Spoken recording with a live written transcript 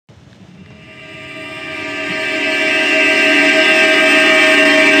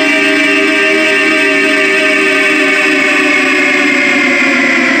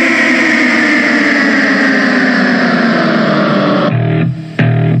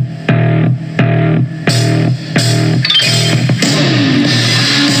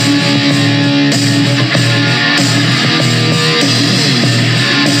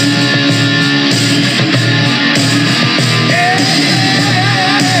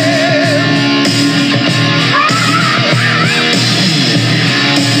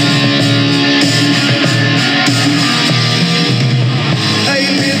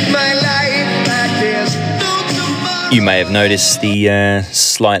You may have noticed the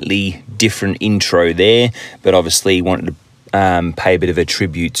slightly different intro there, but obviously wanted to pay a bit of a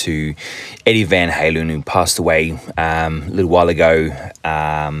tribute to Eddie Van Halen, who passed away a little while ago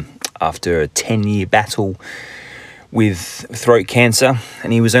after a 10-year battle with throat cancer,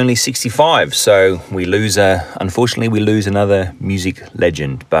 and he was only 65. So unfortunately we lose another music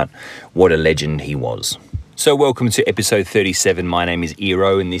legend, but what a legend he was. So welcome to episode 37. My name is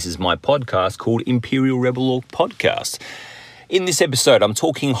Eero, and this is my podcast called Imperial Rebel Orc Podcast. In this episode, I'm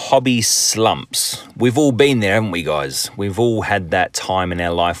talking hobby slumps. We've all been there, haven't we, guys? We've all had that time in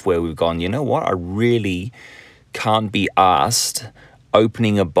our life where we've gone, you know what, I really can't be asked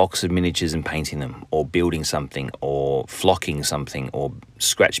opening a box of miniatures and painting them, or building something, or flocking something, or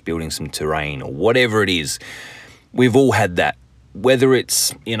scratch building some terrain, or whatever it is. We've all had that. Whether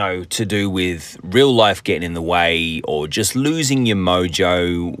it's, to do with real life getting in the way or just losing your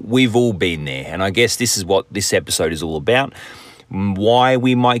mojo, we've all been there. And I guess this is what this episode is all about. Why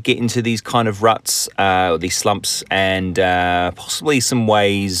we might get into these kind of ruts, these slumps, and possibly some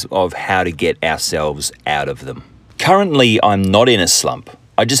ways of how to get ourselves out of them. Currently, I'm not in a slump.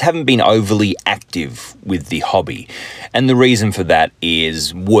 I just haven't been overly active with the hobby. And the reason for that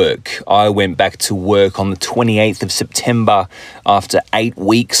is work. I went back to work on the 28th of September after 8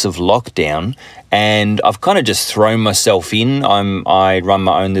 weeks of lockdown, and I've kind of just thrown myself in. I run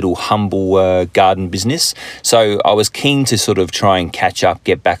my own little humble garden business, so I was keen to sort of try and catch up,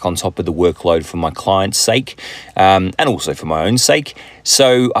 get back on top of the workload for my client's sake, and also for my own sake.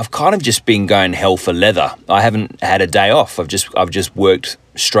 So I've kind of just been going hell for leather. I haven't had a day off. I've just worked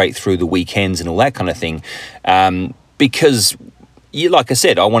straight through the weekends and all that kind of thing, because like I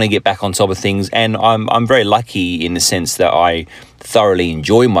said, I want to get back on top of things, and I'm very lucky in the sense that I thoroughly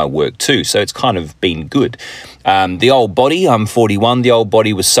enjoy my work too, so it's kind of been good. The old body, I'm 41, the old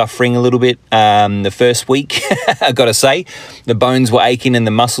body was suffering a little bit the first week. I gotta say, the bones were aching and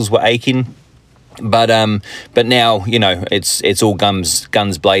the muscles were aching, but now, it's all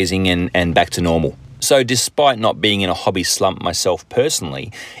guns blazing and back to normal. So despite not being in a hobby slump myself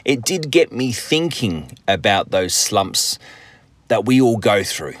personally, it did get me thinking about those slumps that we all go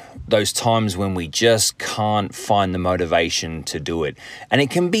through, those times when we just can't find the motivation to do it. And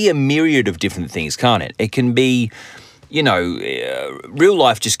it can be a myriad of different things, can't it? It can be, real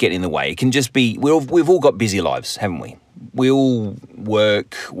life just getting in the way. It can just be, we've all got busy lives, haven't we? We all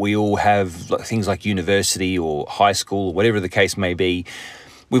work, we all have things like university or high school, whatever the case may be.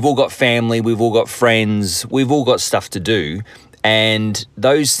 We've all got family, we've all got friends, we've all got stuff to do, and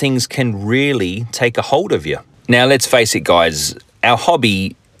those things can really take a hold of you. Now, let's face it, guys, our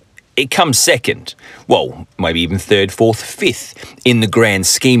hobby, it comes second. Well, maybe even third, fourth, fifth in the grand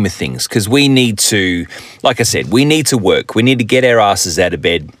scheme of things, because we need to, like I said, we need to work. We need to get our asses out of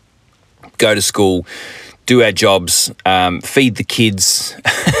bed, go to school, do our jobs, feed the kids,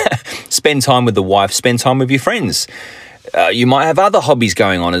 spend time with the wife, spend time with your friends. You might have other hobbies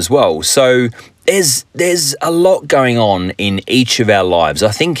going on as well. So there's a lot going on in each of our lives.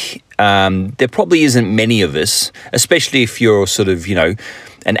 I think there probably isn't many of us, especially if you're sort of,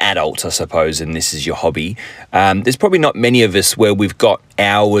 an adult, I suppose, and this is your hobby. There's probably not many of us where we've got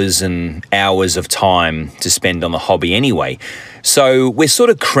hours and hours of time to spend on the hobby anyway. So we're sort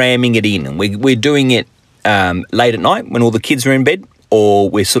of cramming it in, and we're doing it late at night when all the kids are in bed, or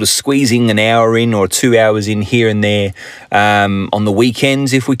we're sort of squeezing an hour in or 2 hours in here and there on the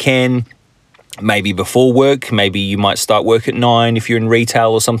weekends if we can. Maybe before work, maybe you might start work at 9 if you're in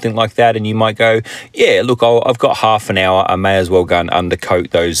retail or something like that, and you might go, yeah, look, I've got half an hour, I may as well go and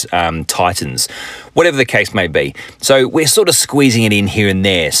undercoat those Titans, whatever the case may be. So we're sort of squeezing it in here and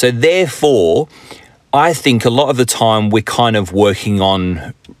there. So therefore, I think a lot of the time we're kind of working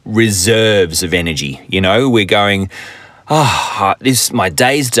on reserves of energy. We're going, my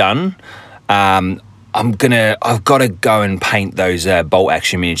day's done. I've got to go and paint those bolt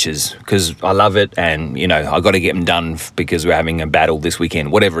action miniatures because I love it, and I've got to get them done because we're having a battle this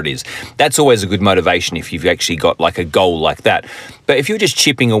weekend, whatever it is. That's always a good motivation if you've actually got like a goal like that. But if you're just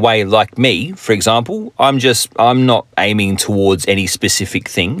chipping away like me, for example, I'm not aiming towards any specific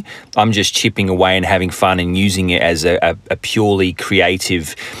thing. I'm just chipping away and having fun and using it as a purely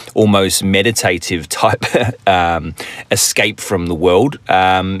creative, almost meditative type escape from the world.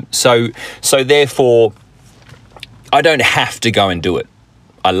 So therefore, I don't have to go and do it.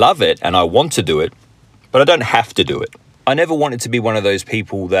 I love it and I want to do it, but I don't have to do it. I never wanted to be one of those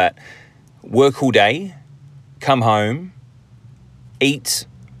people that work all day, come home, eat,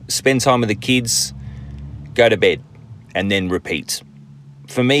 spend time with the kids, go to bed, and then repeat.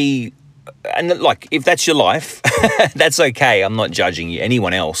 For me, and like, if that's your life, that's okay. I'm not judging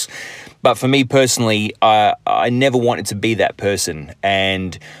anyone else. But for me personally, I never wanted to be that person.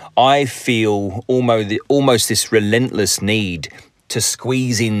 And I feel almost this relentless need to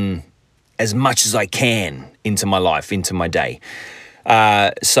squeeze in as much as I can into my life, into my day.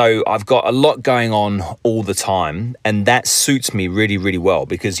 So I've got a lot going on all the time, and that suits me really, really well,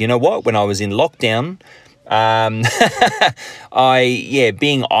 because you know what? When I was in lockdown,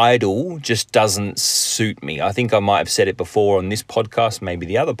 being idle just doesn't suit me. I think I might have said it before on this podcast, maybe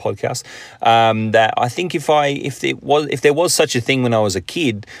the other podcast, that I think if there was such a thing when I was a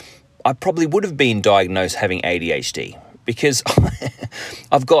kid, I probably would have been diagnosed having ADHD, because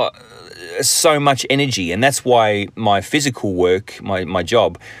I've got so much energy, and that's why my physical work, my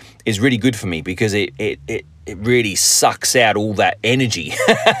job, is really good for me, because it really sucks out all that energy,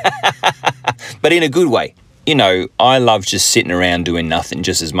 but in a good way. You know, I love just sitting around doing nothing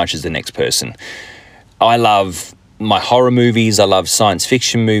just as much as the next person. I love my horror movies, I love science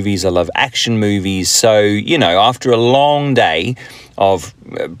fiction movies, I love action movies. So, you know, after a long day of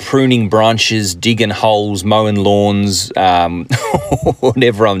pruning branches, digging holes, mowing lawns,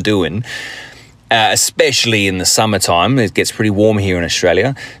 whatever I'm doing, especially in the summertime, it gets pretty warm here in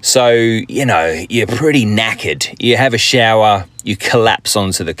Australia. So, you know, you're pretty knackered. You have a shower, you collapse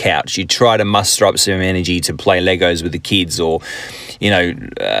onto the couch. You try to muster up some energy to play Legos with the kids, or, you know,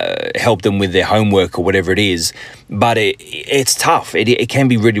 help them with their homework or whatever it is. But it's tough. It can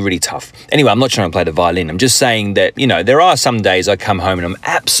be really, really tough. Anyway, I'm not trying to play the violin. I'm just saying that, you know, there are some days I come home and I'm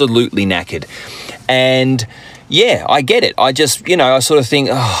absolutely knackered. And yeah, I get it. I just, you know, I sort of think,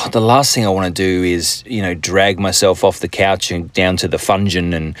 oh, the last thing I want to do is, you know, drag myself off the couch and down to the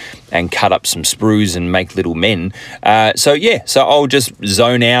Fungin and cut up some sprues and make little men. So I'll just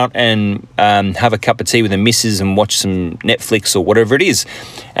zone out and have a cup of tea with the missus and watch some Netflix or whatever it is.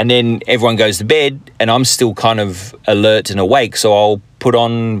 And then everyone goes to bed and I'm still kind of alert and awake. So I'll put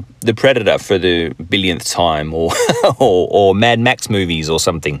on The Predator for the billionth time, or or Mad Max movies or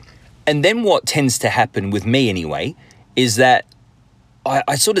something. And then what tends to happen with me anyway is that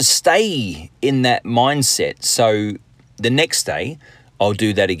I sort of stay in that mindset. So the next day I'll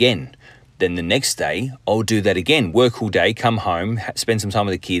do that again. Then the next day I'll do that again. Work all day, come home, spend some time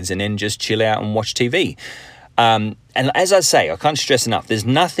with the kids, and then just chill out and watch TV. And as I say, I can't stress enough, there's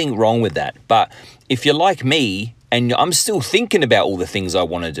nothing wrong with that. But if you're like me, and I'm still thinking about all the things I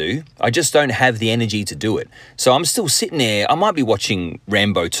want to do, I just don't have the energy to do it. So I'm still sitting there. I might be watching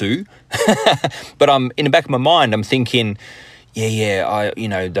Rambo 2, but I'm in the back of my mind, I'm thinking,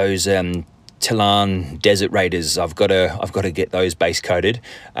 those Tilan Desert Raiders, I've got to get those base coated.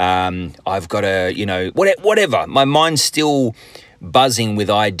 I've got to, whatever. My mind's still buzzing with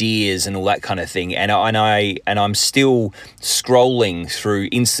ideas and all that kind of thing, and I'm still scrolling through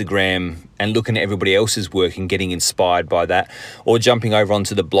Instagram and looking at everybody else's work and getting inspired by that, or jumping over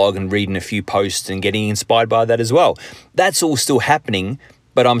onto the blog and reading a few posts and getting inspired by that as well. That's all still happening,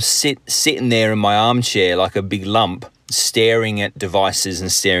 but I'm sitting there in my armchair like a big lump, staring at devices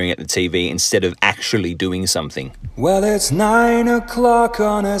and staring at the TV instead of actually doing something. Well, it's 9 o'clock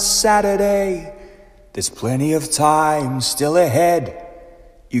on a Saturday. There's plenty of time still ahead.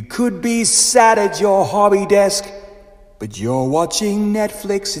 You could be sat at your hobby desk, but you're watching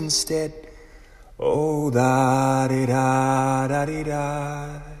Netflix instead. Oh, da-di-da,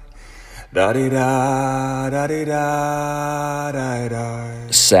 da-di-da, da-di-da, da-di-da,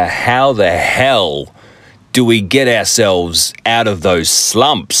 da-di-da. So how the hell do we get ourselves out of those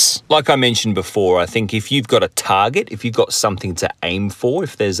slumps? Like I mentioned before, I think if you've got a target, if you've got something to aim for,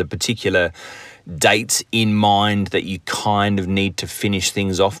 if there's a particular date in mind that you kind of need to finish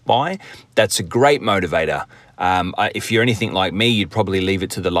things off by, that's a great motivator. If you're anything like me, you'd probably leave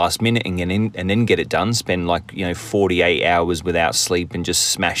it to the last minute and then get it done. Spend 48 hours without sleep and just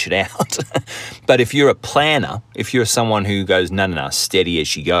smash it out. But if you're a planner, if you're someone who goes, no, steady as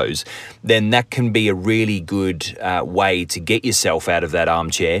she goes, then that can be a really good way to get yourself out of that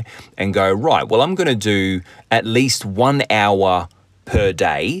armchair and go, right, well, I'm going to do at least 1 hour per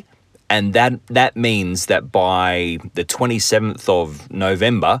day. And that means that by the 27th of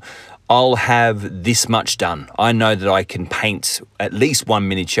November, I'll have this much done. I know that I can paint at least one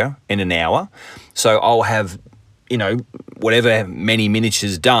miniature in an hour. So I'll have, whatever many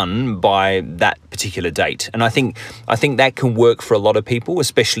miniatures done by that particular date. And I think that can work for a lot of people,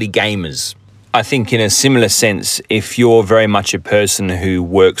 especially gamers. I think in a similar sense, if you're very much a person who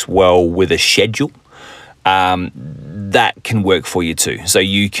works well with a schedule, that can work for you too. So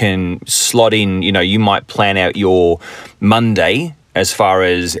you can slot in, you might plan out your Monday as far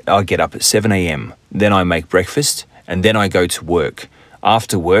as I get up at 7 a.m, then I make breakfast, and then I go to work.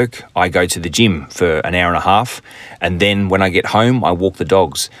 after work, I go to the gym for an hour and a half. And then when I get home, I walk the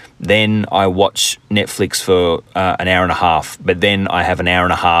dogs. Then I watch Netflix for an hour and a half. But then I have an hour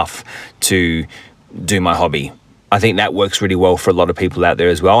and a half to do my hobby. I think that works really well for a lot of people out there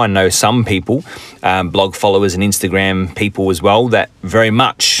as well. I know some people, blog followers and Instagram people as well, that very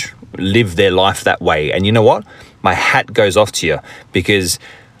much live their life that way. And you know what? My hat goes off to you, because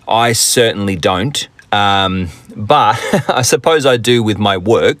I certainly don't. But I suppose I do with my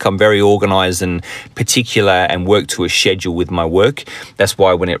work. I'm very organised and particular and work to a schedule with my work. That's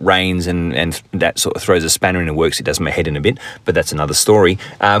why when it rains and that sort of throws a spanner in the works, it does my head in a bit, but that's another story.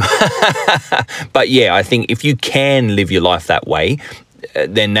 But yeah, I think if you can live your life that way,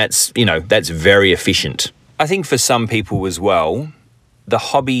 then that's very efficient. I think for some people as well, the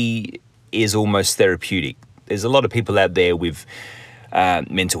hobby is almost therapeutic. There's a lot of people out there with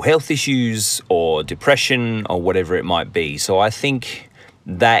mental health issues or depression or whatever it might be. So I think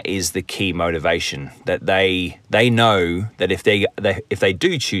that is the key motivation, that they know that if they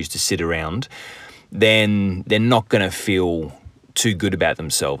do choose to sit around, then they're not going to feel too good about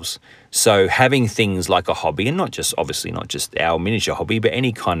themselves. So having things like a hobby, and not just our miniature hobby, but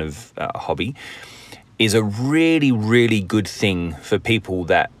any kind of hobby, is a really, really good thing for people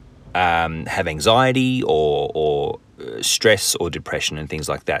that have anxiety or stress or depression and things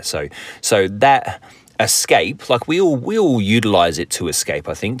like that. So that escape, like we all utilize it to escape,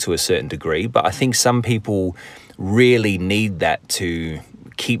 I think, to a certain degree, but I think some people really need that to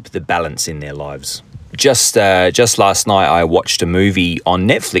keep the balance in their lives. Just last night, I watched a movie on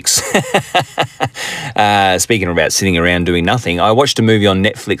Netflix. Speaking about sitting around doing nothing, I watched a movie on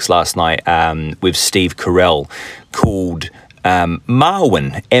Netflix last night with Steve Carell called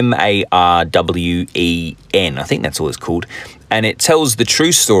Marwen, Marwen. I think that's all it's called. And it tells the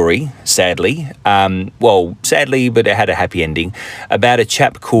true story, sadly, sadly, but it had a happy ending, about a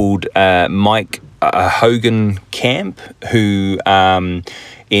chap called Mike Hogan Camp, who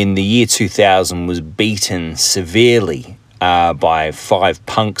in the year 2000 was beaten severely by 5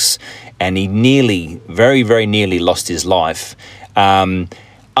 punks, and he very, very nearly lost his life.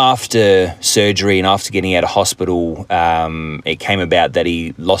 After surgery and after getting out of hospital, it came about that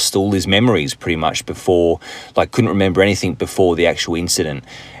he lost all his memories pretty much couldn't remember anything before the actual incident.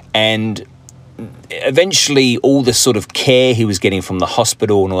 And eventually all the sort of care he was getting from the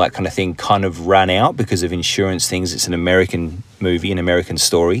hospital and all that kind of thing kind of ran out because of insurance things. It's an American movie, an American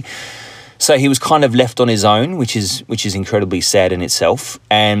story. So he was kind of left on his own, which is incredibly sad in itself.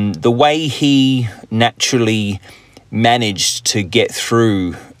 And the way he naturally managed to get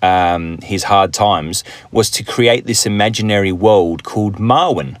through his hard times was to create this imaginary world called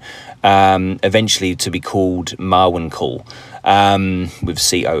Marwen, eventually to be called Marwencol, with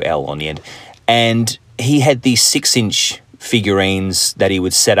C-O-L on the end. And he had these 6-inch figurines that he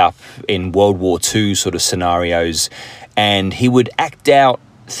would set up in World War II sort of scenarios, and he would act out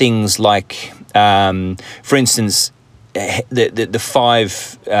things like, for instance, the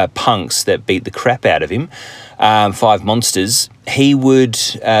 5 punks that beat the crap out of him, 5 monsters, they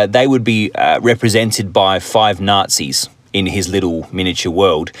would be represented by 5 Nazis in his little miniature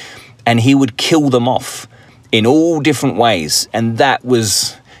world, and he would kill them off in all different ways. And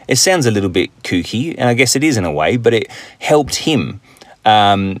it sounds a little bit kooky, and I guess it is in a way, but it helped him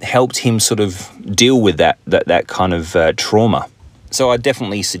sort of deal with that kind of trauma. So I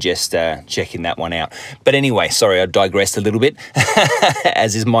definitely suggest checking that one out. But anyway, sorry, I digressed a little bit,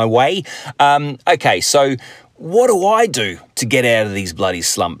 as is my way. Okay, so what do I do to get out of these bloody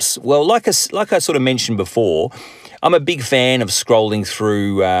slumps? Well, like I sort of mentioned before, I'm a big fan of scrolling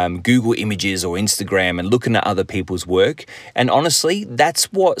through Google Images or Instagram and looking at other people's work. And honestly, that's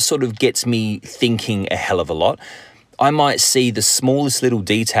what sort of gets me thinking a hell of a lot. I might see the smallest little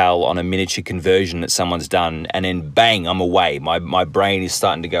detail on a miniature conversion that someone's done, and then bang, I'm away. My brain is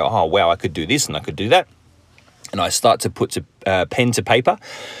starting to go, oh, wow, I could do this and I could do that. And I start to put pen to paper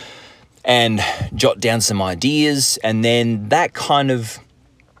and jot down some ideas. And then that kind of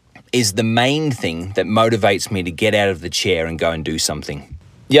is the main thing that motivates me to get out of the chair and go and do something.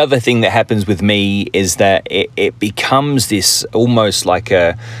 The other thing that happens with me is that it becomes this almost like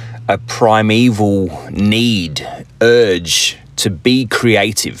a primeval urge to be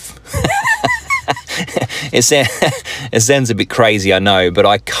creative. It sounds a bit crazy, I know, but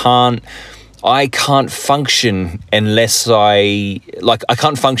I can't function unless I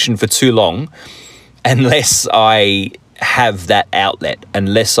can't function for too long unless I have that outlet,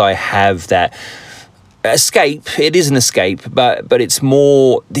 unless I have that escape. It is an escape, but it's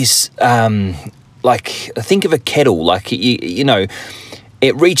more this, think of a kettle,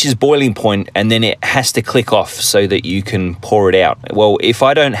 it reaches boiling point and then it has to click off so that you can pour it out. Well, if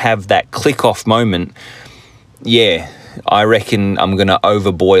I don't have that click off moment, yeah, I reckon I'm going to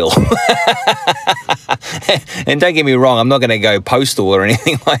overboil. And don't get me wrong, I'm not going to go postal or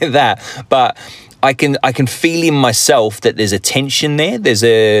anything like that, but I can feel in myself that there's a tension there.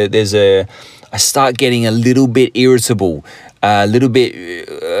 I start getting a little bit irritable, a little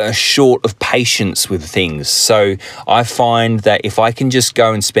bit short of patience with things. So I find that if I can just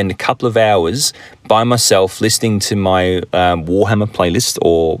go and spend a couple of hours by myself listening to my Warhammer playlist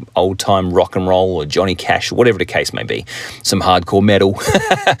or old time rock and roll or Johnny Cash or whatever the case may be, some hardcore metal,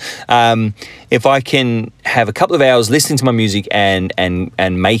 if I can have a couple of hours listening to my music and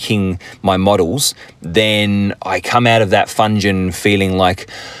making my models, then I come out of that fungeon feeling like,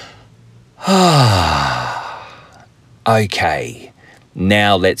 okay,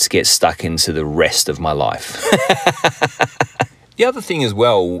 now let's get stuck into the rest of my life. The other thing as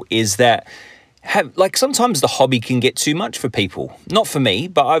well is that sometimes the hobby can get too much for people. Not for me,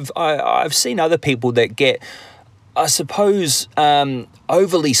 but I've seen other people that get, I suppose,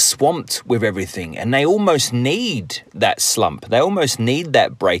 overly swamped with everything, and they almost need that slump. They almost need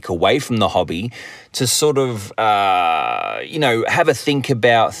that break away from the hobby to sort of, have a think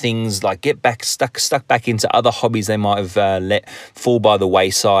about things, like get back stuck back into other hobbies they might have let fall by the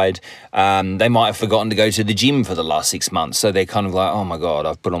wayside. They might have forgotten to go to the gym for the last 6 months, so they're kind of like, oh my God,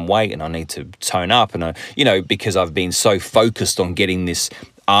 I've put on weight and I need to tone up, and because I've been so focused on getting this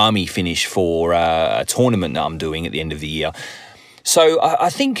army finish for a tournament that I'm doing at the end of the year. So I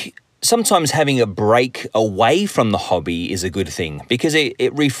think sometimes having a break away from the hobby is a good thing, because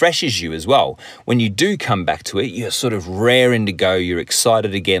it refreshes you as well. When you do come back to it, you're sort of raring to go. You're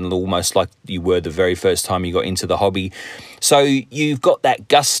excited again, almost like you were the very first time you got into the hobby. So you've got that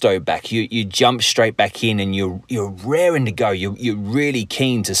gusto back. You jump straight back in, and you're raring to go. You're really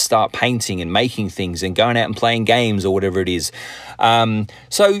keen to start painting and making things and going out and playing games or whatever it is.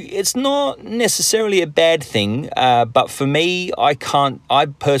 So it's not necessarily a bad thing, but for me, I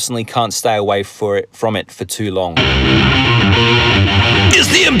personally can't stay away from it for too long. It's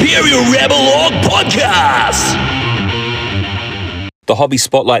the Imperial Rebel Org Podcast. The hobby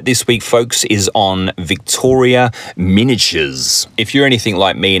spotlight this week, folks, is on Victoria Miniatures. If you're anything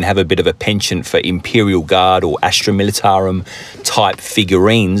like me and have a bit of a penchant for Imperial Guard or Astra Militarum type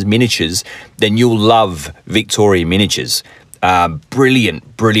figurines, miniatures, then you'll love Victoria Miniatures.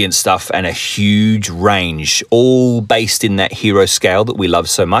 Brilliant stuff, and a huge range, all based in that hero scale that we love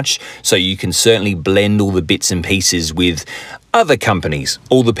so much. So you can certainly blend all the bits and pieces with other companies.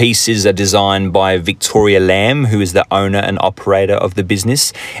 All the pieces are designed by Victoria Lamb, who is the owner and operator of the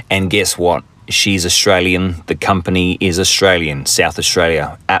business. And guess what? She's Australian. The company is Australian, South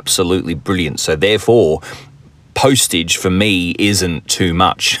Australia. Absolutely brilliant. So therefore, postage for me isn't too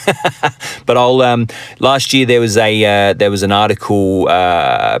much. But last year there was an article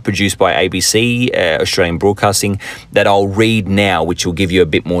produced by ABC, Australian Broadcasting, that I'll read now, which will give you a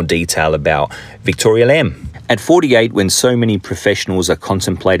bit more detail about Victoria Lamb. At 48, when so many professionals are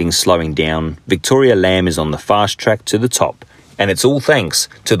contemplating slowing down, Victoria Lamb is on the fast track to the top, and it's all thanks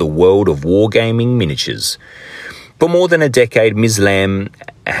to the world of wargaming miniatures. For more than a decade, Ms. Lamb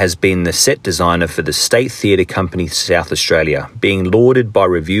has been the set designer for the State Theatre Company South Australia, being lauded by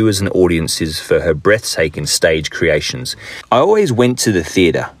reviewers and audiences for her breathtaking stage creations. I always went to the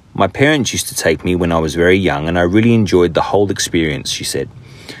theatre. My parents used to take me when I was very young, and I really enjoyed the whole experience, she said.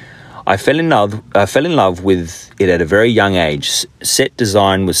 I fell in love with it at a very young age. Set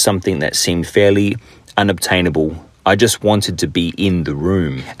design was something that seemed fairly unobtainable. I just wanted to be in the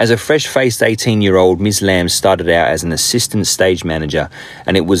room. As a fresh-faced 18-year-old, Ms. Lamb started out as an assistant stage manager,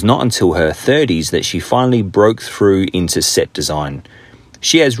 and it was not until her 30s that she finally broke through into set design.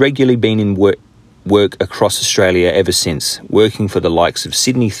 She has regularly been in work across Australia ever since, working for the likes of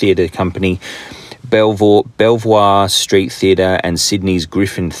Sydney Theatre Company, Belvoir Street Theatre and Sydney's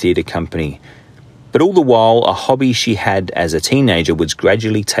Griffin Theatre Company. But all the while, a hobby she had as a teenager was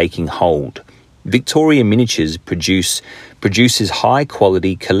gradually taking hold. Victoria Miniatures produces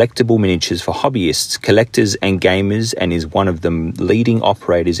high-quality collectible miniatures for hobbyists, collectors and gamers, and is one of the leading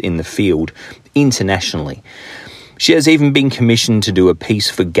operators in the field internationally. She has even been commissioned to do a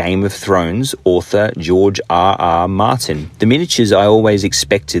piece for Game of Thrones author George R.R. Martin. The miniatures, I always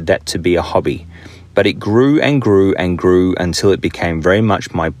expected that to be a hobby, but it grew and grew and grew until it became very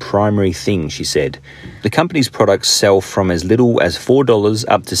much my primary thing, she said. The company's products sell from as little as $4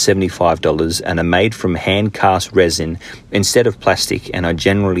 up to $75 and are made from hand-cast resin instead of plastic and are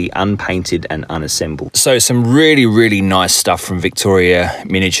generally unpainted and unassembled. So some really, really nice stuff from Victoria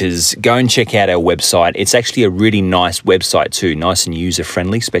Miniatures. Go and check out our website. It's actually a really nice website too, nice and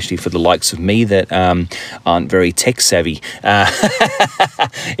user-friendly, especially for the likes of me that aren't very tech-savvy.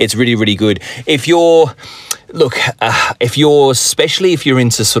 It's really, really good. If you're especially if you're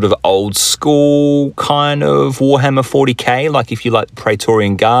into sort of old school kind of Warhammer 40k, like if you like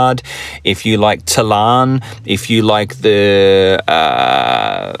Praetorian Guard, if you like Tallarn, if you like the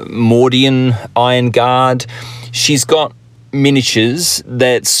Mordian Iron Guard, she's got miniatures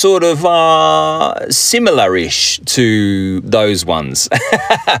that sort of are similar-ish to those ones.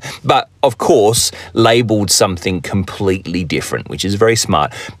 But, of course, labelled something completely different, which is very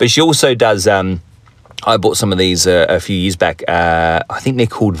smart. But she also does... I bought some of these a few years back. I think they're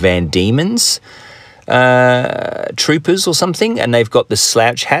called Van Diemen's Troopers or something, and they've got the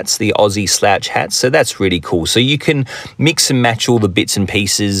slouch hats, the Aussie slouch hats, so that's really cool. So you can mix and match all the bits and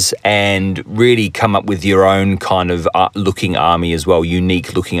pieces and really come up with your own kind of looking army as well,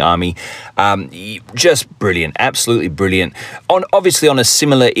 unique looking army. Just brilliant, absolutely brilliant. Obviously on a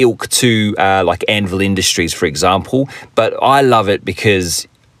similar ilk to like Anvil Industries, for example, but I love it because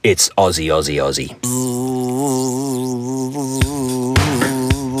it's Aussie, Aussie, Aussie.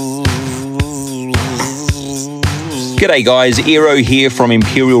 G'day guys, Eero here from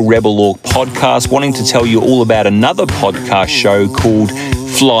Imperial Rebel Orc Podcast, wanting to tell you all about another podcast show called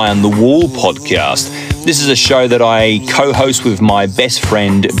Fly on the Wall Podcast. This is a show that I co-host with my best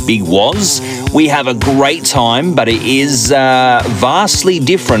friend, Big Waz. We have a great time, but it is vastly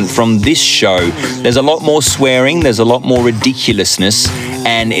different from this show. There's a lot more swearing, there's a lot more ridiculousness,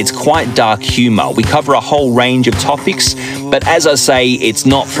 and it's quite dark humour. We cover a whole range of topics, but as I say, it's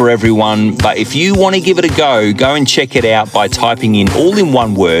not for everyone. But if you want to give it a go, go and check it out by typing in all in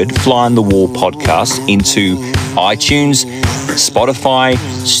one word, Fly on the Wall Podcast, into iTunes, Spotify,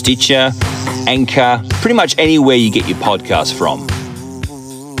 Stitcher, Anchor, pretty much anywhere you get your podcast from.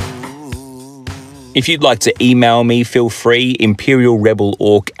 If you'd like to email me, feel free,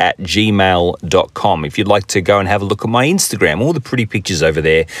 imperialrebelorc@gmail.com. If you'd like to go and have a look at my Instagram, all the pretty pictures over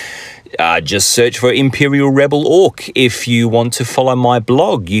there, just search for Imperial Rebel Orc. If you want to follow my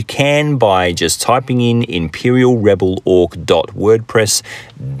blog, you can by just typing in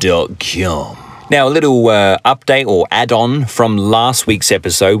imperialrebelorc.wordpress.com. Now, a little update or add-on from last week's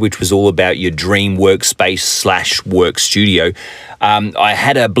episode, which was all about your dream workspace / work studio. I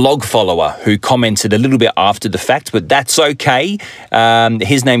had a blog follower who commented a little bit after the fact, but that's okay.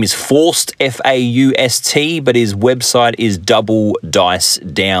 His name is Faust, Faust, but his website is Double Dice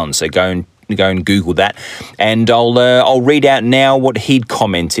Down. So go and Google that, and I'll read out now what he'd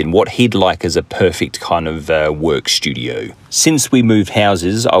commented, what he'd like as a perfect kind of work studio. Since we moved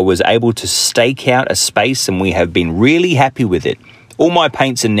houses, I was able to stake out a space, and we have been really happy with it. All my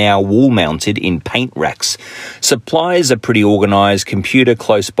paints are now wall-mounted in paint racks. Supplies are pretty organised, computer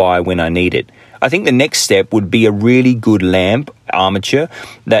close by when I need it. I think the next step would be a really good lamp armature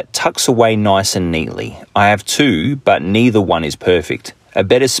that tucks away nice and neatly. I have two, but neither one is perfect. A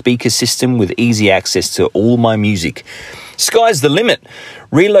better speaker system with easy access to all my music. Sky's the limit.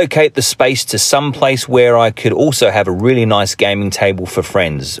 Relocate the space to some place where I could also have a really nice gaming table for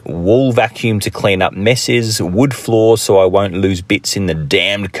friends. Wall vacuum to clean up messes. Wood floor so I won't lose bits in the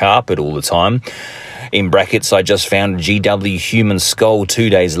damned carpet all the time. In brackets, I just found a GW human skull 2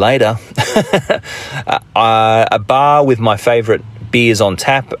 days later. A bar with my favourite beers on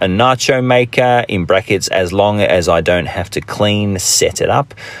tap, a nacho maker, in brackets, as long as I don't have to clean, set it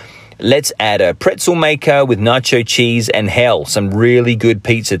up. Let's add a pretzel maker with nacho cheese and hell, some really good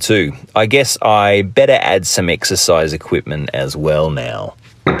pizza too. I guess I better add some exercise equipment as well now.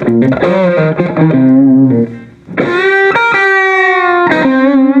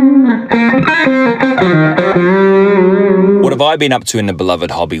 What have I been up to in the beloved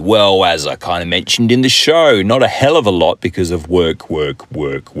hobby? Well, as I kind of mentioned in the show, not a hell of a lot because of work.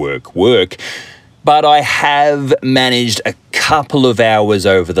 But I have managed a couple of hours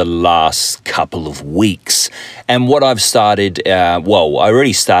over the last couple of weeks. And what I've started, I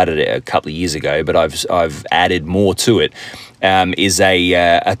already started it a couple of years ago, but I've added more to it, is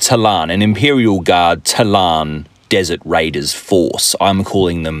a Tallarn, an Imperial Guard Tallarn Desert Raiders force. I'm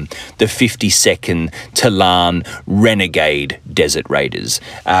calling them the 52nd Tallarn Renegade Desert Raiders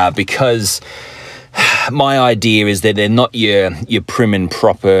because my idea is that they're not your prim and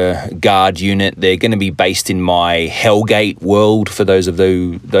proper guard unit. They're going to be based in my Hellgate world. For those of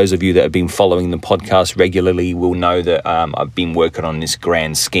you that have been following the podcast regularly will know that I've been working on this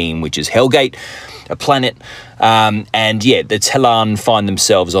grand scheme, which is Hellgate, a planet. And yeah, the Tallarn find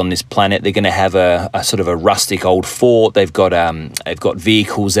themselves on this planet. They're going to have a sort of a rustic old fort. They've got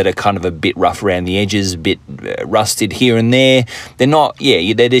vehicles that are kind of a bit rough around the edges, a bit rusted here and there.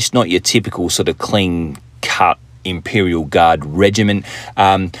 They're just not your typical sort of clean cut Imperial Guard regiment.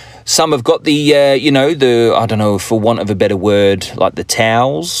 Some have got the I don't know, for want of a better word, like the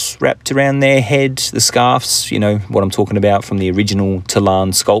towels wrapped around their head, the scarves, you know what I'm talking about from the original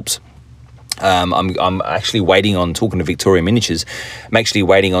Tallarn sculpts. I'm actually waiting on, talking to Victoria Miniatures, I'm actually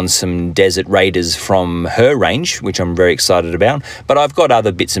waiting on some Desert Raiders from her range, which I'm very excited about. But I've got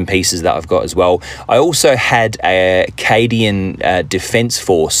other bits and pieces that I've got as well. I also had a Cadian Defence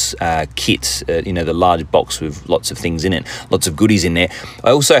Force kit, the large box with lots of things in it, lots of goodies in there.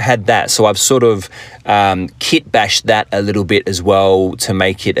 I also had that, so I've sort of kit bashed that a little bit as well to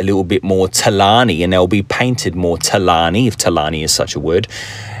make it a little bit more Tallarn-y, and they'll be painted more Tallarn-y, if Tallarn-y is such a word.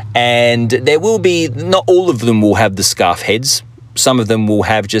 And there will be, not all of them will have the scarf heads. Some of them will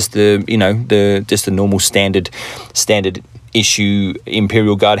have just the normal standard issue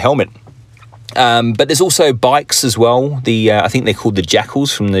Imperial Guard helmet. But there's also bikes as well. I think they're called the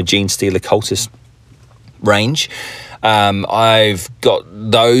Jackals from the Genestealer Cultist range. I've got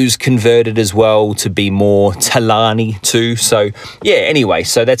those converted as well to be more Tallarn-y too. So yeah, anyway,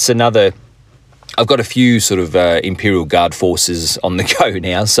 so that's another. I've got a few sort of Imperial Guard forces on the go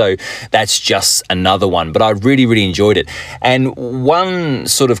now, so that's just another one. But I really, really enjoyed it. And one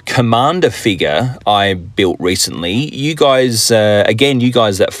sort of commander figure I built recently, you guys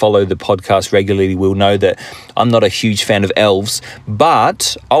that follow the podcast regularly will know that I'm not a huge fan of elves,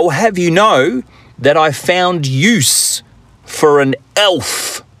 but I'll have you know that I found use for an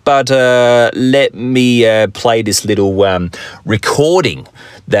elf. But let me play this little recording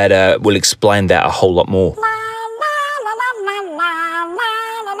that will explain that a whole lot more.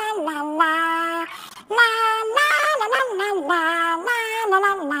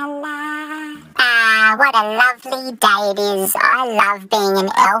 What a lovely day it is. I love being an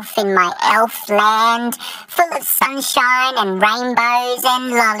elf in my elf land, full of sunshine and rainbows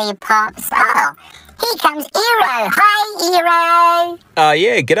and lollipops. Oh, here comes Eero. Hi, Eero.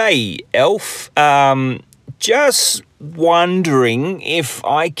 Yeah, g'day, elf. Just wondering if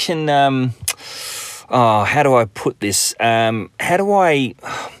I can, how do I put this? Can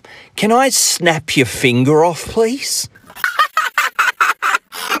I snap your finger off, please?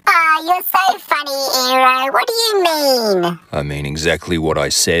 You're so funny, Eero. What do you mean? I mean exactly what I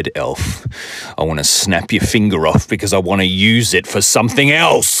said, elf. I want to snap your finger off because I want to use it for something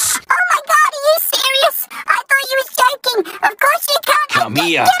else. Oh my God, are you serious? I thought you were joking. Of course you can't. Come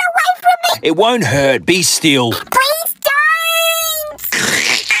here. Get away from me. It won't hurt. Be still. Please don't.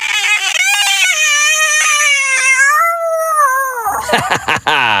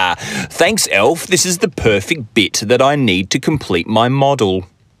 Thanks, elf. This is the perfect bit that I need to complete my model.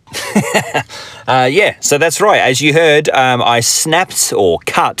 Yeah, so that's right. As you heard, I snapped or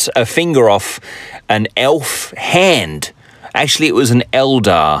cut a finger off an elf hand. Actually, it was an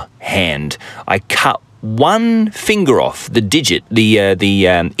Eldar hand. I cut one finger off, the digit, the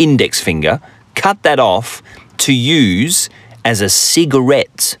index finger, cut that off to use as a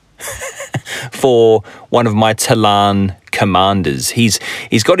cigarette for one of my Tallarn commanders. He's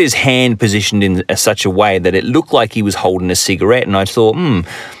got his hand positioned in such a way that it looked like he was holding a cigarette, and I thought,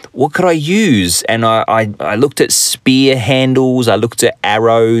 what could I use? And I looked at spear handles, I looked at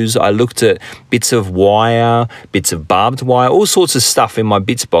arrows, I looked at bits of wire, bits of barbed wire, all sorts of stuff in my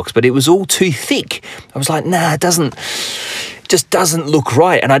bits box, but it was all too thick. I was like, nah, it just doesn't look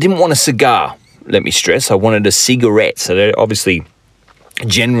right. And I didn't want a cigar, let me stress. I wanted a cigarette. So they're obviously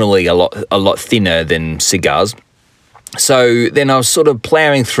generally a lot thinner than cigars. So then I was sort of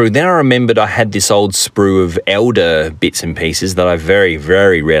ploughing through. Then I remembered I had this old sprue of elder bits and pieces that I very,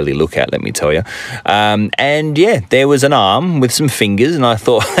 very rarely look at, let me tell you. And yeah, there was an arm with some fingers, and I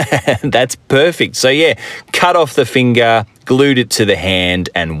thought, that's perfect. So yeah, cut off the finger, glued it to the hand,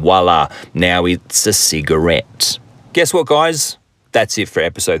 and voila, now it's a cigarette. Guess what, guys? That's it for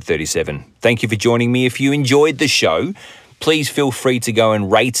episode 37. Thank you for joining me. If you enjoyed the show, please feel free to go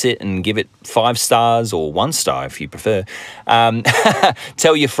and rate it and give it 5 stars or 1 star if you prefer.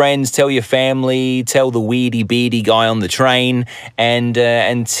 Tell your friends, tell your family, tell the weirdy beardy guy on the train. And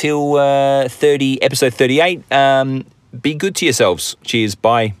until episode 38, be good to yourselves. Cheers,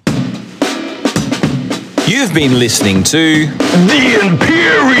 bye. You've been listening to The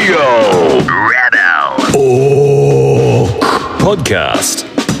Imperial Rebel. Podcast.